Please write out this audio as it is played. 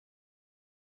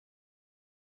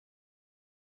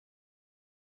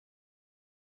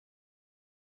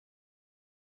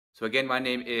So again, my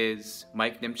name is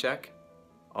Mike Nimchek,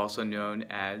 also known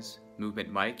as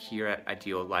Movement Mike here at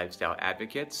Ideal Lifestyle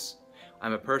Advocates.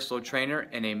 I'm a personal trainer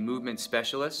and a movement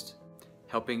specialist,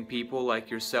 helping people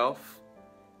like yourself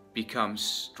become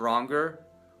stronger,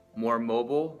 more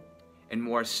mobile, and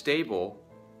more stable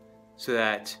so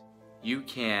that you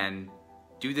can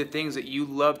do the things that you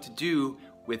love to do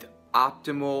with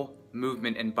optimal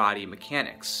movement and body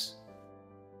mechanics.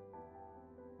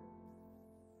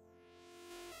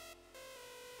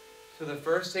 So the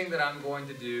first thing that I'm going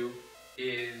to do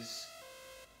is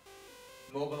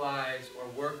mobilize or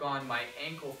work on my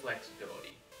ankle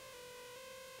flexibility.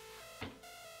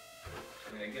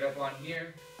 I'm going to get up on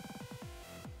here.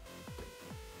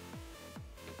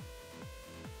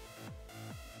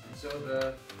 And so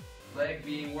the leg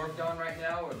being worked on right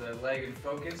now, or the leg in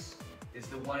focus, is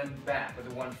the one in the back, or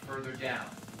the one further down.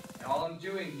 And all I'm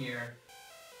doing here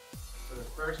for the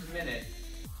first minute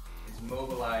is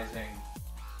mobilizing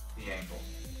the ankle.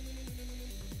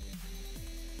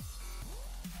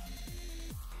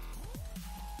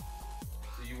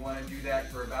 So you want to do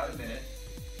that for about a minute.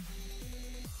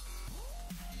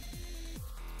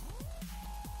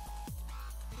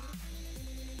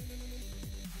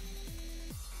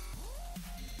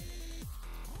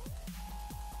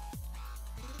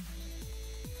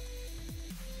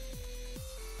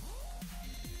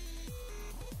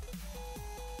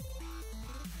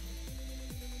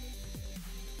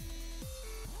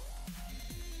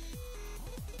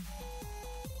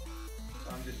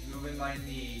 I'm just moving my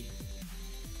knee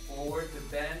forward to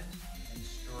bend and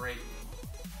straighten.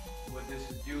 What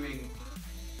this is doing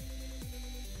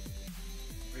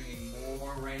is bringing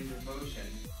more range of motion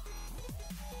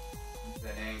into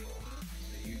that ankle.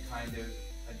 So you kind of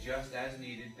adjust as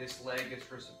needed. This leg is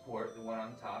for support, the one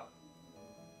on top.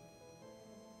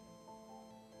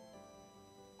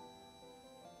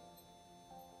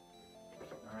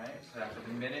 Alright, so after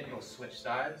the minute you'll switch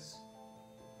sides.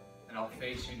 And I'll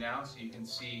face you now so you can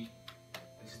see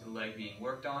this is the leg being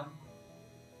worked on,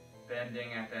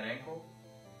 bending at that ankle.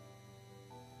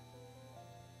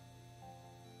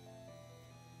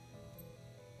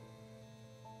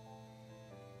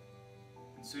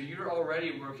 And so you're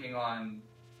already working on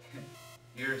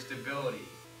your stability.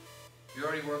 You're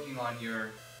already working on your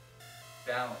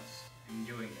balance in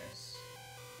doing this.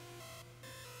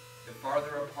 The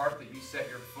farther apart that you set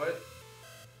your foot,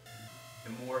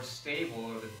 the more stable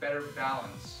or the better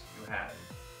balance you have.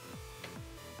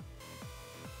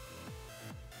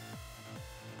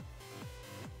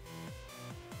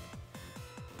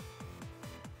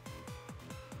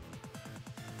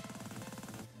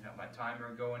 I got my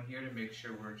timer going here to make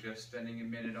sure we're just spending a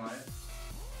minute on it.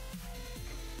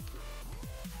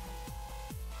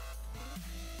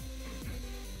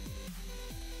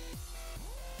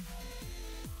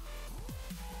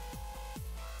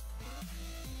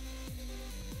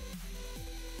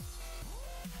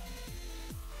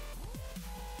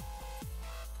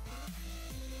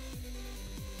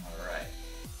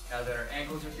 Now that our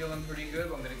ankles are feeling pretty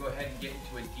good, I'm going to go ahead and get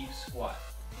into a deep squat.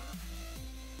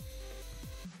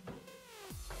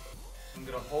 I'm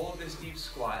going to hold this deep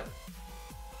squat,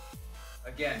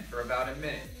 again, for about a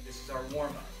minute. This is our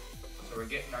warm-up. So we're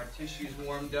getting our tissues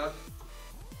warmed up,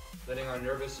 letting our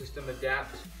nervous system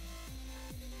adapt.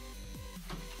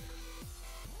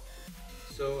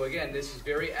 So again, this is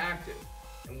very active.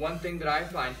 And one thing that I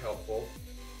find helpful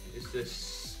is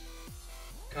this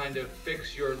kind of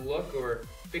fix your look or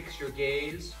fix your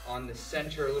gaze on the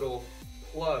center little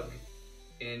plug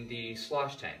in the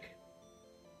slosh tank.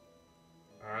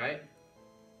 Alright?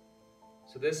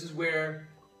 So this is where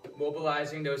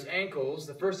mobilizing those ankles,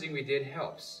 the first thing we did,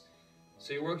 helps.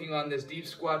 So you're working on this deep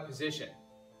squat position.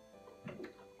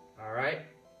 Alright?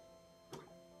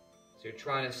 So you're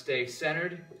trying to stay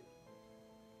centered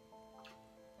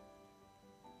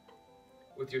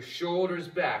with your shoulders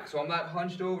back. So I'm not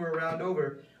hunched over, around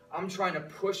over. I'm trying to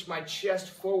push my chest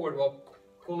forward while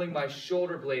pulling my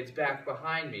shoulder blades back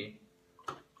behind me,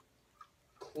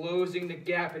 closing the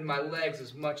gap in my legs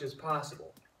as much as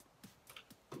possible.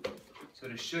 So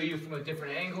to show you from a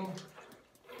different angle,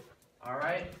 all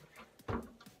right?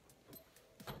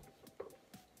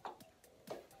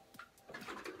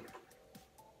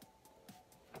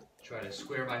 Try to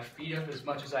square my feet up as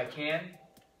much as I can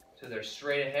so they're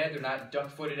straight ahead, they're not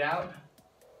duck-footed out.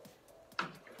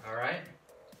 All right?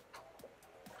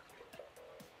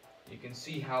 You can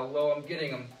see how low I'm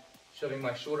getting. I'm shoving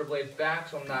my shoulder blades back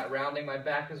so I'm not rounding my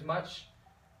back as much.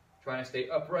 Trying to stay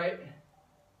upright.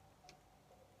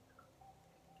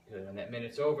 Good, when that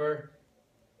minute's over,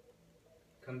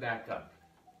 come back up.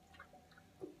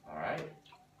 All right?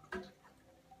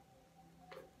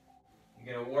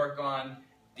 We're going to work on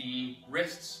the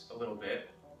wrists a little bit.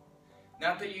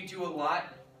 Not that you do a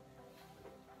lot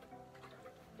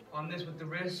on this with the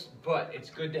wrists, but it's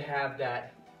good to have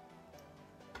that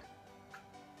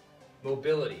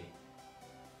mobility.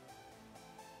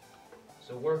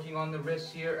 So working on the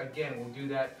wrists here, again, we'll do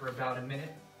that for about a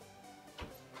minute.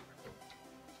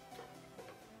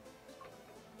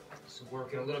 So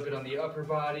working a little bit on the upper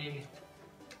body.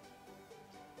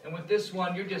 And with this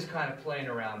one, you're just kind of playing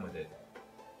around with it.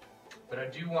 But I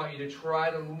do want you to try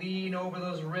to lean over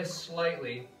those wrists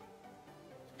slightly.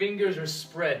 Fingers are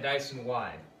spread nice and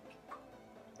wide.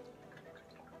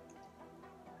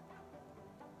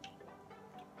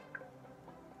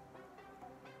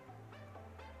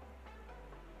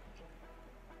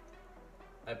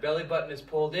 My belly button is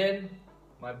pulled in,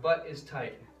 my butt is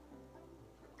tight.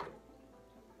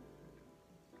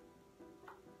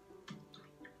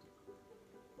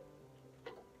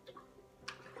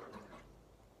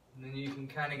 And then you can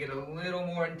kind of get a little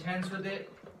more intense with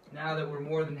it. Now that we're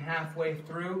more than halfway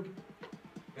through,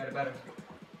 got about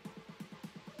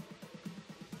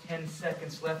 10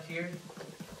 seconds left here.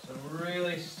 So I'm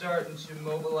really starting to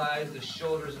mobilize the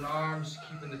shoulders and arms,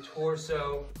 keeping the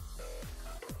torso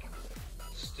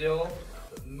still,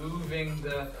 but moving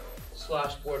the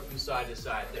Sloshboard from side to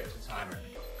side. There's the timer.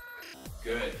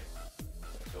 Good.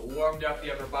 So warmed up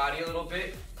the upper body a little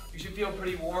bit. You should feel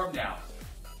pretty warm now.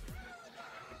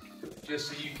 Just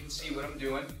so you can see what I'm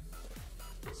doing.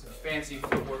 Some fancy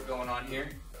footwork going on here.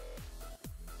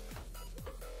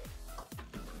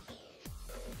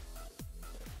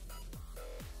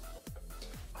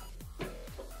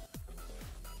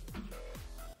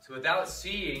 So without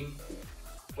seeing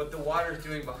what the water is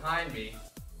doing behind me,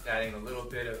 adding a little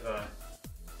bit of a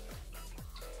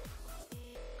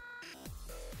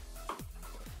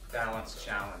balance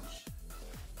challenge.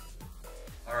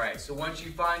 All right, so once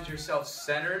you find yourself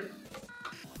centered,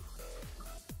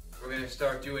 we're going to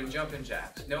start doing jumping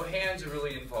jacks. No hands are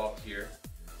really involved here,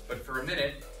 but for a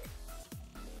minute,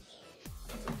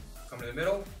 come to the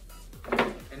middle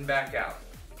and back out.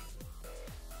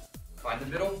 Find the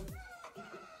middle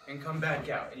and come back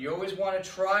out. And you always want to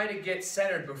try to get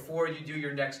centered before you do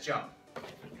your next jump.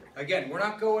 Again, we're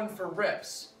not going for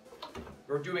reps.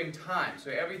 We're doing time,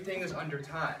 so everything is under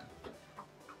time.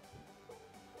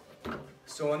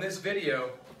 So in this video,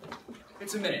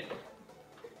 it's a minute.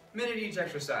 Minute each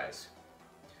exercise.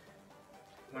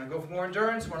 Want to go for more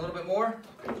endurance? Want a little bit more?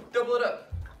 Double it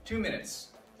up. 2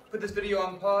 minutes. Put this video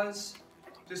on pause.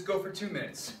 Just go for 2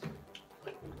 minutes.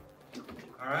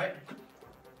 All right?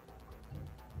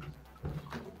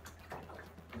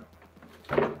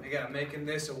 Again, I'm making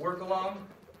this a work along.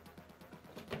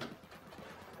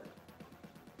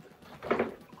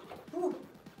 Whew.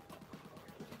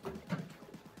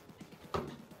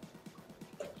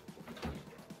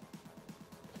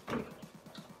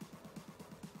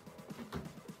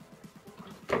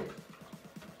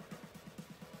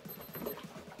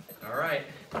 All right,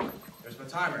 there's my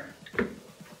timer.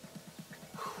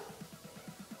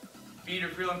 Feet are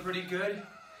feeling pretty good.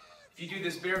 If you do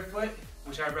this barefoot,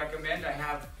 which I recommend, I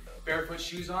have barefoot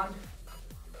shoes on.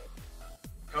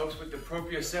 Helps with the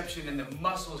proprioception and the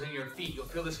muscles in your feet. You'll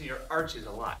feel this in your arches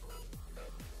a lot.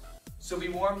 So we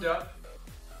warmed up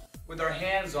with our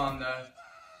hands on the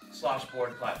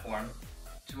Sloshboard platform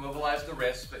to mobilize the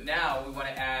wrists, but now we want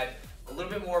to add a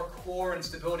little bit more core and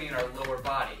stability in our lower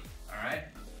body, all right?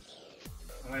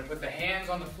 I'm going to put the hands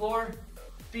on the floor,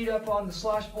 feet up on the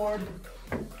Sloshboard,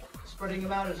 spreading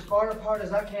them out as far apart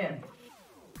as I can.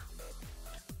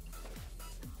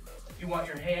 You want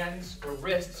your hands or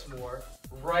wrists more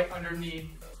right underneath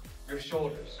your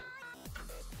shoulders.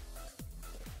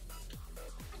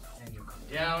 And you come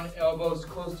down, elbows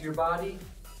close to your body,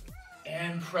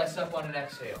 and press up on an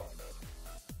exhale.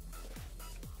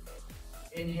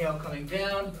 Inhale coming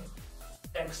down,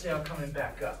 exhale coming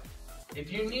back up.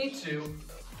 If you need to,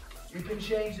 you can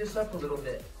change this up a little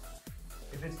bit.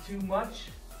 If it's too much,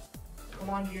 come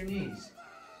onto your knees.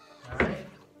 All right?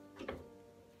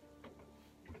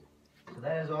 So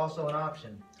that is also an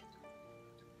option.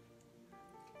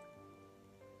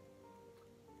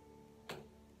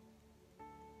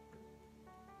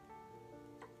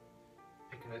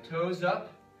 Picking the toes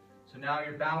up. So now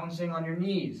you're balancing on your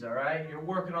knees, all right? You're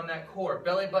working on that core.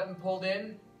 Belly button pulled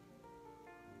in.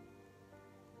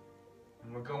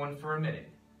 And we're going for a minute.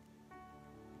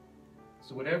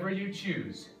 So whatever you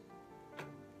choose.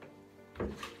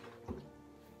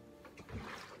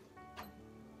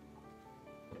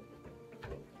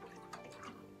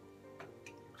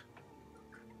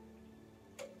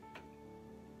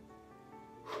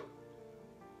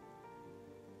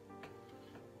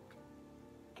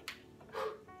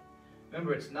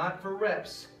 Remember, it's not for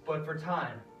reps, but for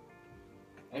time.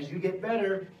 As you get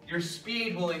better, your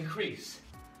speed will increase.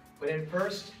 But at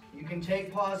first, you can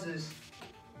take pauses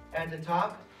at the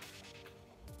top.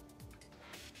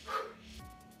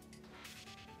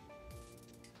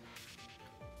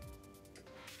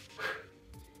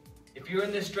 If you're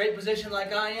in this straight position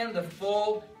like I am, the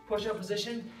full push-up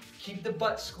position, keep the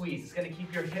butt squeezed. It's going to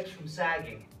keep your hips from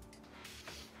sagging.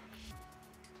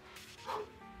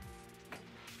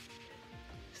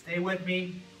 Stay with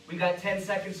me. We got 10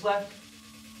 seconds left.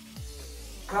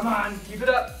 Come on, keep it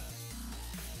up.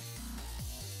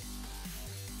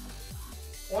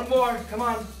 One more, come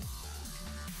on.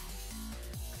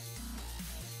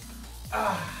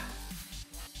 Ah.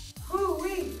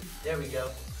 Woo-wee. There we go.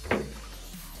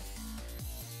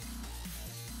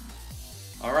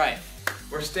 All right,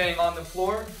 we're staying on the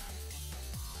floor.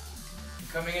 And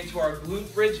coming into our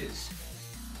glute bridges.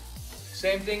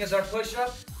 Same thing as our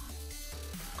push-up.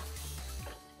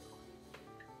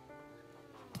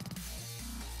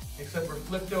 Except we're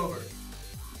flipped over.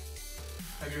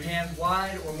 Have your hands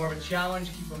wide or more of a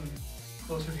challenge. Keep them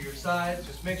closer to your sides.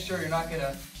 Just make sure you're not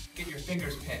gonna get your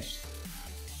fingers pinched.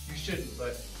 You shouldn't,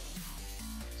 but.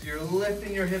 So you're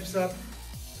lifting your hips up.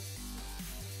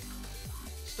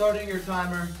 Starting your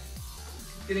timer.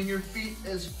 Getting your feet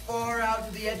as far out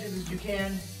to the edges as you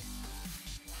can.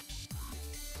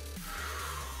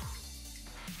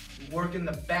 Working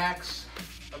the backs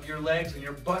of your legs and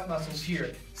your butt muscles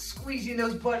here. Squeezing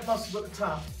those butt muscles at the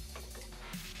top.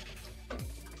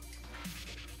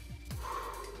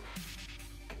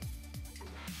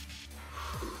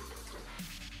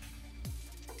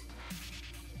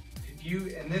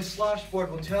 And this Sloshboard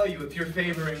will tell you if you're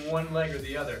favoring one leg or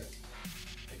the other.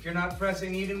 If you're not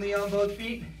pressing evenly on both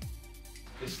feet,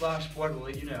 this Sloshboard will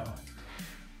let you know.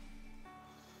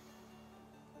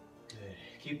 Good.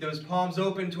 Keep those palms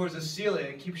open towards the ceiling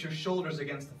and keep your shoulders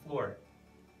against the floor.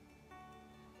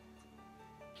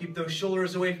 Keep those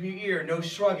shoulders away from your ear, no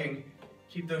shrugging.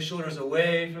 Keep those shoulders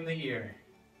away from the ear.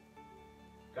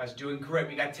 You guys are doing great.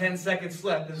 We got 10 seconds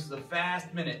left. This is a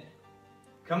fast minute.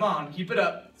 Come on, keep it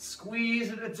up. Squeeze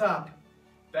at the top.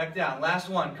 Back down. Last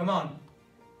one. Come on.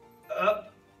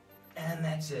 Up. And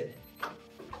that's it.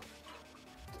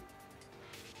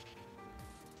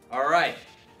 All right.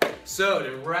 So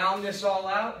to round this all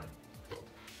out,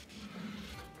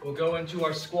 we'll go into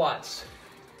our squats.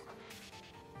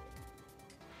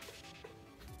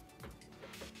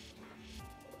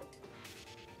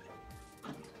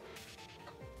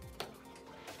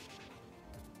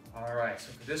 All right,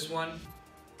 so for this one,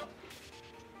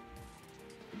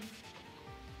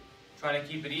 try to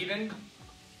keep it even,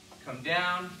 come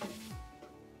down.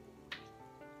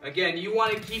 Again, you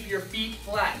want to keep your feet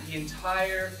flat the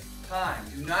entire time.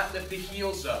 Do not lift the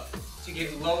heels up to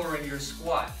get lower in your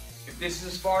squat. If this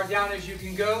is as far down as you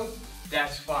can go,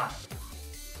 that's fine.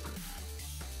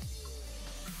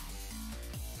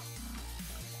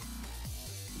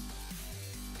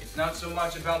 It's not so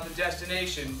much about the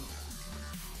destination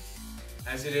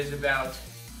as it is about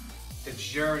the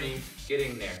journey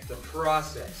getting there, the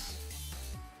process.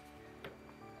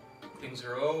 Things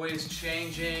are always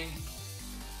changing,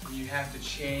 and you have to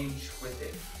change with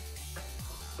it.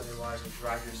 Otherwise, you'll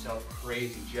drive yourself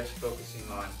crazy just focusing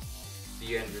on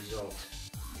the end result.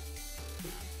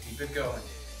 Keep it going.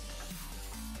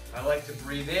 I like to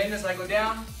breathe in as I go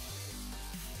down,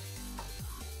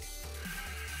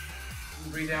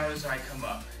 and breathe out as I come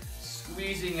up,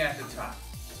 squeezing at the top.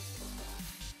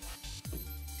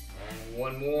 And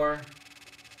one more.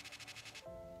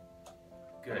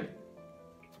 Good.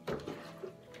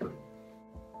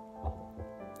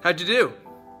 How'd you do?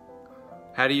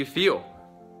 How do you feel?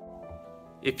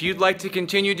 If you'd like to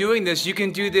continue doing this, you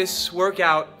can do this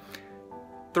workout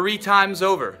 3 times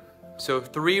over. So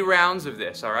 3 rounds of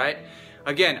this, all right?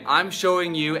 Again, I'm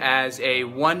showing you as a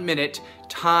 1 minute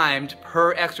timed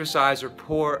per exercise or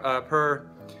per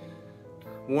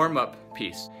warm-up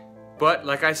piece. But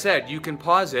like I said, you can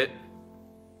pause it,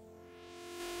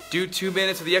 do 2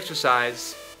 minutes of the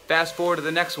exercise, fast forward to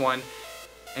the next one,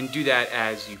 and do that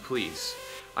as you please.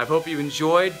 I hope you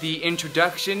enjoyed the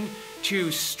introduction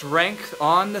to strength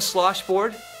on the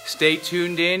Sloshboard. Stay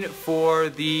tuned in for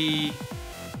the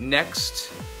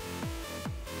next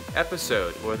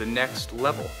episode or the next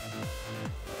level.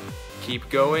 Keep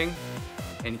going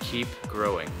and keep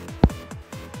growing.